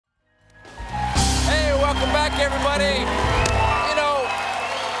everybody.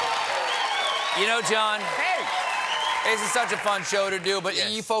 You know, John. Hey. This is such a fun show to do,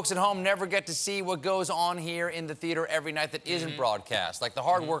 but you folks at home never get to see what goes on here in the theater every night that isn't broadcast. Like the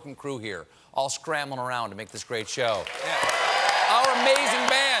hard-working crew here, all scrambling around to make this great show. Our amazing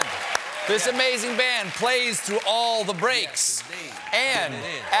band. This amazing band plays through all the breaks. And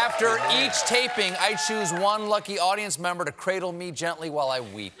after each taping, I choose one lucky audience member to cradle me gently while I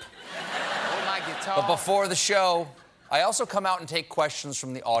weep. Hold my guitar. But before the show, I also come out and take questions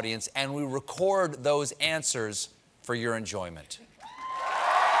from the audience, and we record those answers for your enjoyment.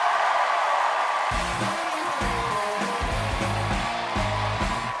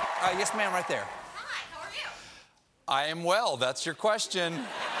 Yes, ma'am, right there. Hi, how are you? I am well. That's your question.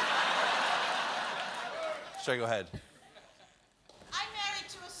 Should I go ahead? I'm married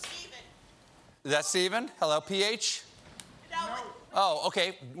to a Stephen. Is that Stephen? Hello, PH? No. Oh,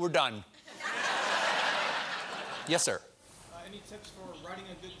 okay. We're done. Yes, sir. Any tips for writing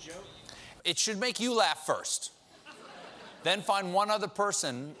a good joke? It should make you laugh first. Then find one other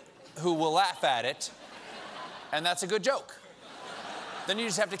person who will laugh at it, and that's a good joke. Then you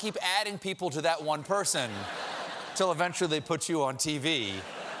just have to keep adding people to that one person till eventually they put you on TV.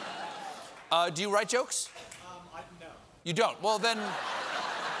 Do you write jokes? No. You don't? Well, then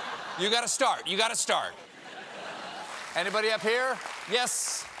you gotta start. You gotta start. Anybody up here?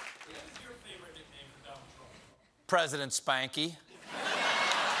 Yes? What is your favorite nickname for Donald Trump? President Spanky.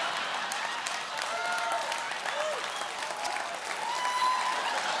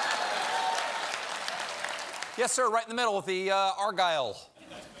 Yes, sir, right in the middle with the Argyle.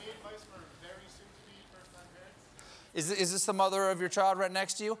 Any advice for very soon-to-be first-time parents? Is this the mother of your child right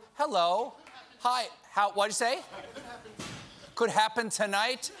next to you? Hello. Hi. What'd you say? Could happen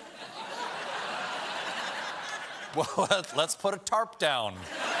tonight? Well, let's put a tarp down.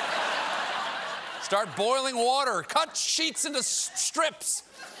 Start boiling water. Cut sheets into strips.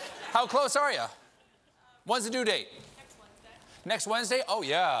 How close are you? When's the due date? Next Wednesday. Next Wednesday? Oh,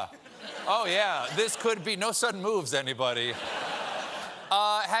 yeah. Oh, yeah. This could be no sudden moves, anybody.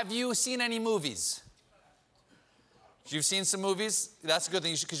 Have you seen any movies? You've seen some movies? That's a good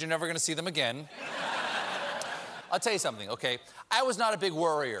thing, because you're never going to see them again. I'll tell you something, okay? I was not a big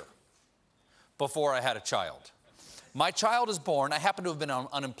worrier before I had a child. My child is born. I happened to have been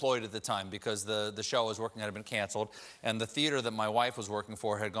unemployed at the time because the show I was working at had been canceled, and the theater that my wife was working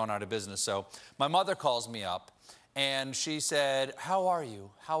for had gone out of business. So my mother calls me up, and she said, "How are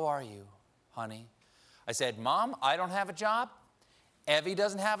you? How are you, honey?" I said, "Mom, I don't have a job. Evie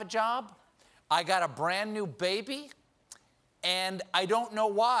doesn't have a job. I got a brand new baby, and I don't know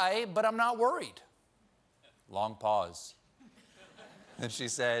why, but I'm not worried." Long pause. And she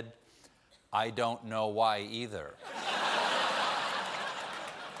said, "I don't know why either."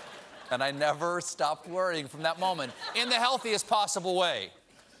 And I never stopped worrying from that moment, in the healthiest possible way.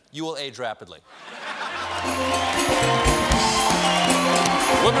 You will age rapidly.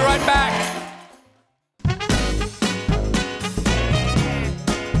 We'll be right back.